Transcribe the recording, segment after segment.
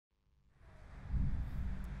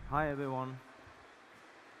Hi everyone,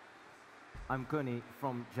 I'm Kuni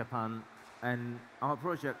from Japan, and our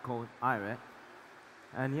project called AIRE.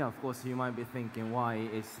 And yeah, of course, you might be thinking, why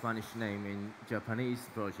is Spanish name in Japanese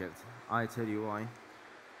project? I tell you why.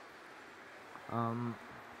 Um,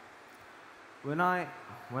 when I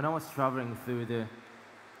when I was traveling through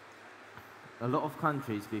a lot of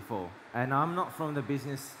countries before, and I'm not from the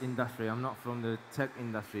business industry, I'm not from the tech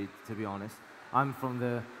industry, to be honest. I'm from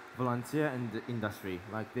the volunteer industry,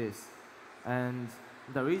 like this. And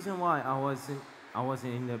the reason why I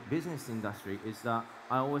wasn't in the business industry is that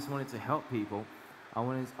I always wanted to help people. I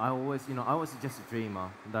always, I was just a dreamer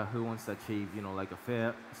that who wants to achieve, like a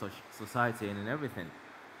fair society and everything.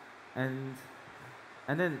 And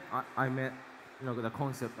and then I met, the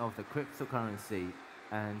concept of the cryptocurrency,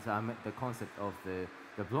 and I met the concept of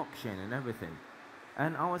the blockchain and everything.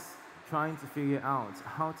 And I was trying to figure out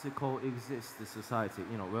how to coexist the society,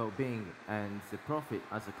 well-being and the profit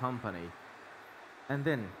as a company. And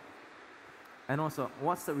then, and also,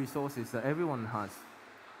 what's the resources that everyone has?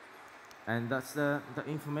 And that's the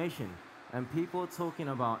information. And people talking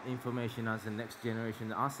about information as the next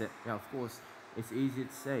generation asset, yeah, of course, it's easy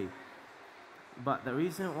to say. But the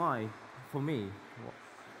reason why, for me,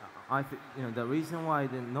 the reason why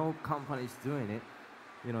no company's doing it,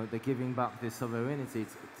 they're giving back the sovereignty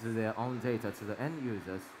to their own data to the end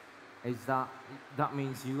users, is that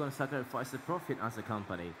means you're going to sacrifice the profit as a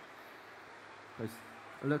company. Because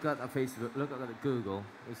look at Facebook, look at Google,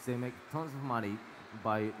 which they make tons of money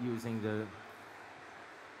by using the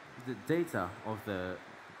data of the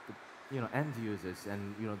end users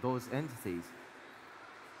and those entities.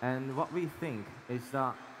 And what we think is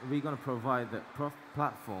that we're going to provide the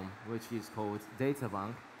platform, which is called data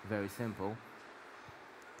bank, very simple.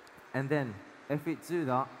 And then if we do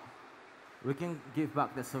that, we can give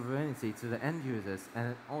back the sovereignty to the end users,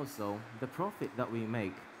 and also the profit that we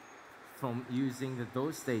make from using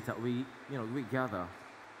those data we gather.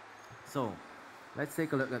 So let's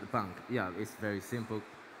take a look at the bank. Yeah, it's very simple.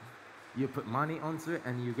 You put money onto it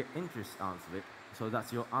and you get interest out of it. So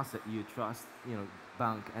that's your asset you trust,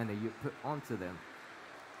 bank, and then you put onto them.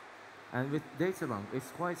 And with data bank,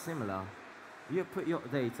 it's quite similar. You put your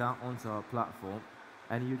data onto our platform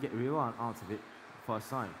and you get reward out of it for a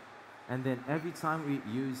time. And then every time we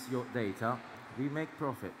use your data, we make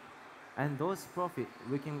profit. And those profit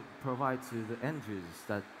we can provide to the end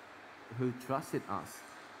users who trusted us.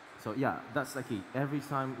 So yeah, that's the key. Every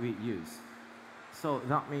time we use. So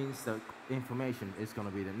that means the information is going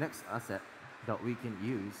to be the next asset that we can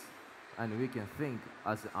use and we can think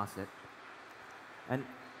as an asset. And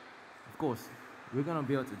of course, we're going to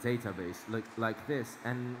build a database like this.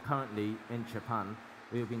 And currently in Japan,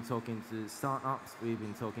 we've been talking to startups, we've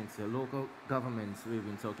been talking to local governments, we've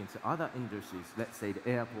been talking to other industries, let's say the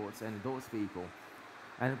airports and those people.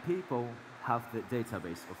 And people have the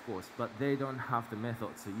database, of course, but they don't have the method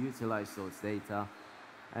to utilize those data.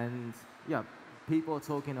 And yeah, people are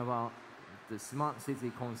talking about the smart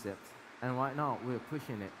city concept. And right now we're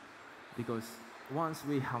pushing it because once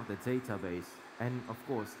we have the database, and of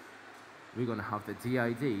course, we're going to have the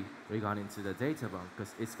DID regarding to the data bank,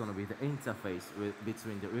 because it's going to be the interface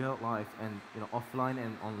between the real life and offline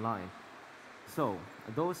and online. So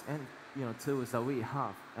those tools that we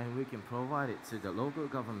have, and we can provide it to the local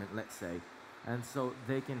government, let's say, and so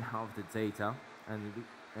they can have the data,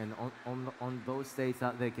 and on those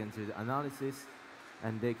data they can do the analysis,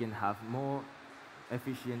 and they can have more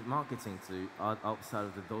efficient marketing to outside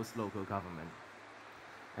of those local government.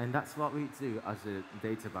 And that's what we do as a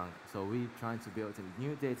data bank. So we're trying to build a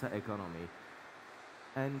new data economy.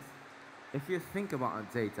 And if you think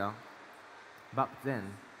about data, back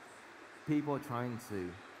then, people are trying to,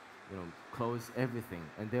 close everything,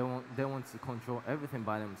 and they want to control everything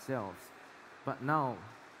by themselves. But now,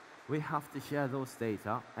 we have to share those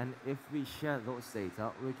data, and if we share those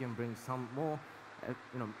data, we can bring some more,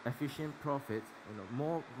 efficient profit,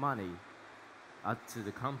 more money to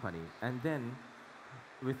the company, and then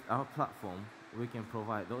with our platform, we can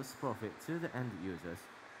provide those profits to the end users,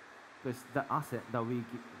 because the asset that we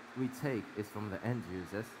take is from the end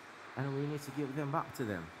users, and we need to give them back to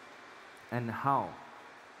them. And how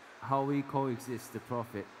we coexist the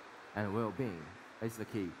profit and well-being is the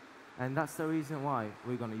key. And that's the reason why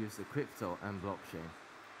we're going to use the crypto and blockchain.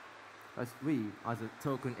 As we, as a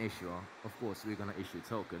token issuer, of course, we're going to issue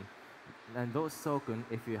token. And those token,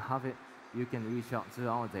 if you have it, you can reach out to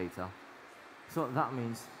our data. So that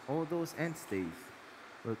means all those entities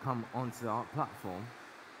will come onto our platform,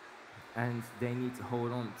 and they need to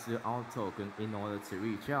hold on to our token in order to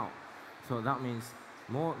reach out. So that means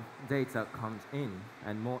more data comes in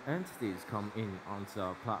and more entities come in onto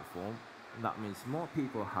our platform, That means more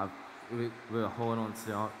people will hold on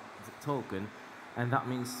to our token, and that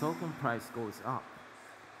means token price goes up.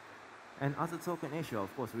 And as a token issuer,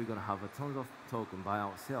 of course, we're going to have a ton of token by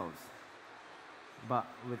ourselves. But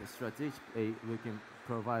with a strategically, we can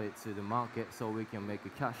provide it to the market so we can make a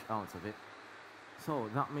cash out of it. So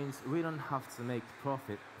that means we don't have to make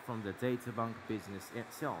profit from the data bank business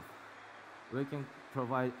itself. We can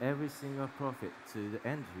provide every single profit to the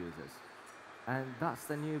end users. And that's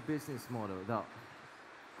the new business model that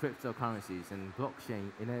cryptocurrencies and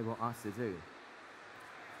blockchain enable us to do.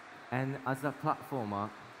 And as a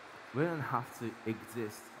platformer, we don't have to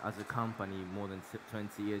exist as a company more than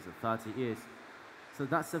 20 years or 30 years. So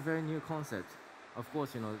that's a very new concept. Of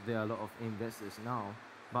course, there are a lot of investors now,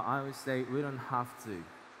 but I would say we don't have to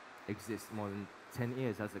exist more than 10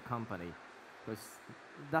 years as a company, because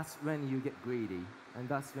that's when you get greedy, and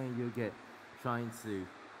that's when you get trying to,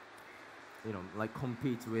 like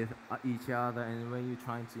compete with each other, and when you're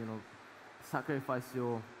trying to, sacrifice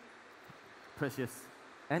your precious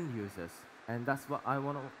end users, and that's what I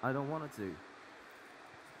don't want to do.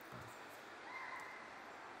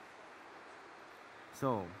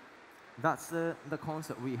 So that's the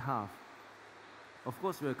concept we have. Of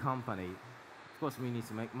course, we're a company. Of course, we need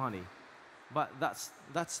to make money. But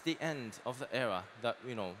that's the end of the era that,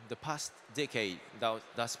 the past decade,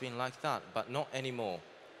 that's been like that, but not anymore.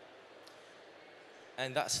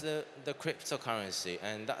 And that's the cryptocurrency,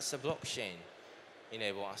 and that's the blockchain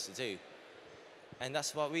enable us to do. And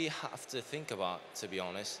that's what we have to think about, to be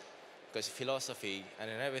honest, because philosophy and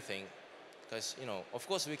everything, because, of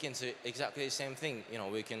course we can do exactly the same thing.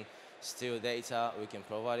 We can steal data, we can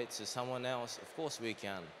provide it to someone else, of course we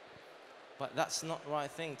can. But that's not the right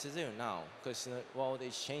thing to do now, because the world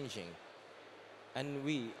is changing. And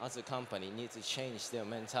we, as a company, need to change their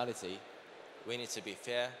mentality. We need to be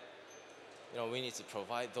fair. We need to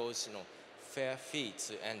provide those, fair fee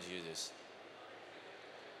to end users.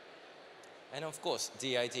 And of course,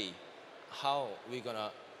 DID, how are we gonna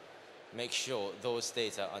make sure those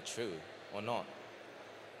data are true or not?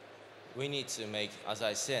 We need to make, as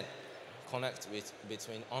I said, connect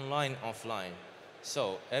between online and offline.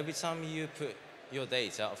 So every time you put your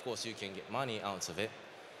data, of course you can get money out of it.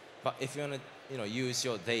 But if you want to, use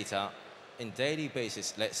your data in daily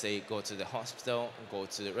basis, let's say go to the hospital, go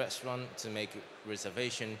to the restaurant to make a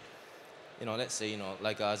reservation. Let's say,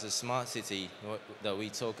 like as a smart city that we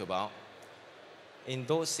talk about. In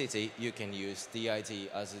those cities, you can use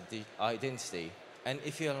DID as a identity. And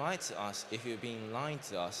if you lie to us, if you're being lied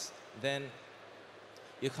to us, then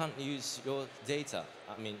you can't use your data,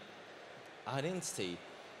 identity,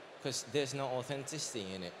 because there's no authenticity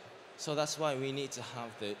in it. So that's why we need to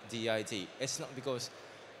have the DID. It's not because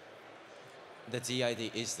the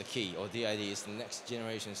DID is the key or DID is the next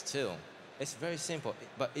generation's tool. It's very simple,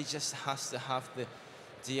 but it just has to have the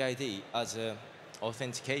DID as an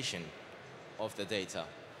authentication of the data.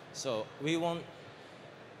 So we want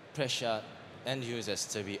pressure end users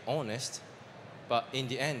to be honest, but in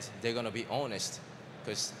the end, they're going to be honest,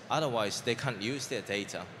 because otherwise they can't use their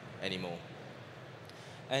data anymore.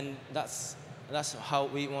 And that's how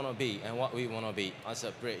we want to be and what we want to be as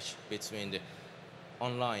a bridge between the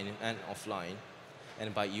online and offline,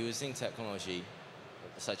 and by using technology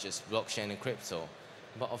such as blockchain and crypto.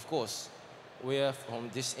 But of course, we are from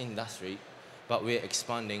this industry, but we're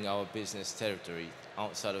expanding our business territory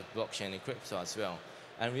outside of blockchain and crypto as well.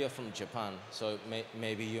 And we are from Japan, so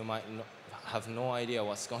maybe you might have no idea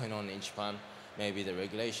what's going on in Japan. Maybe the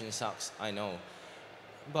regulation sucks, I know.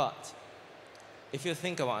 But if you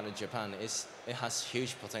think about it, Japan, it has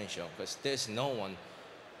huge potential, because there's no one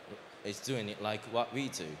is doing it like what we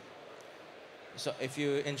do. So if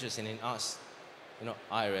you're interested in us,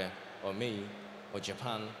 AIRE or me or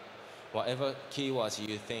Japan, whatever keywords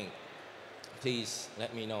you think, please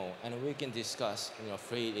let me know, and we can discuss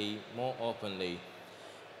freely, more openly.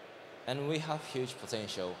 And we have huge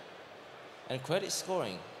potential. And credit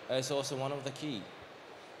scoring is also one of the key.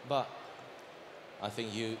 But I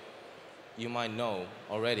think you might know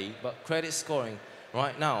already, but credit scoring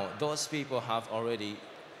right now, those people have already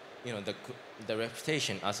the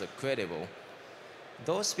reputation as a credible.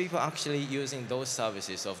 Those people are actually using those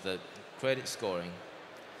services of the credit scoring.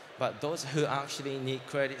 But those who actually need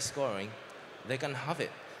credit scoring, they can have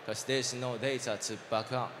it, because there's no data to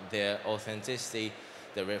back up their authenticity,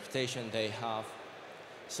 the reputation they have.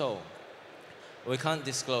 So we can't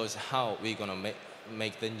disclose how we're going to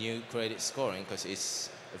make the new credit scoring, because it's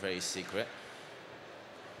very secret.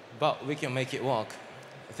 But we can make it work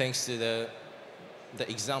thanks to the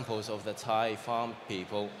examples of the Thai farm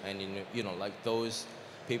people, and like those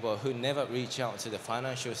people who never reach out to the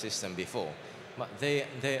financial system before. But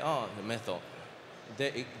they are the method.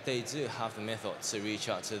 They do have the method to reach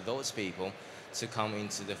out to those people to come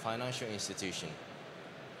into the financial institution.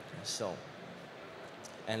 So,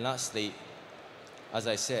 and lastly, as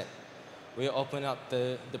I said, we open up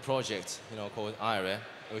the project, called AIRE,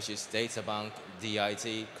 which is data bank,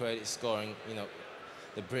 DIT, credit scoring,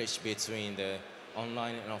 the bridge between the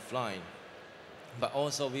online and offline. But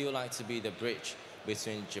also we would like to be the bridge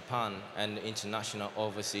between Japan and the international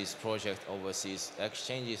overseas project, overseas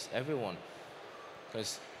exchanges, everyone.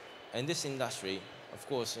 Because in this industry, of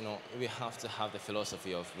course, we have to have the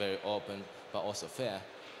philosophy of very open but also fair.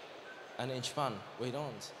 And in Japan, we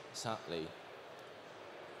don't, sadly.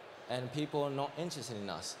 And people are not interested in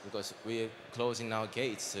us because we're closing our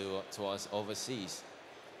gates towards overseas.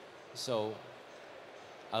 So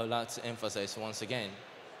I would like to emphasize once again,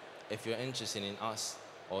 if you're interested in us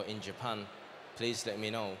or in Japan, please let me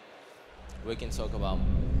know. We can talk about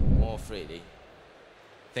more freely.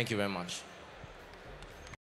 Thank you very much.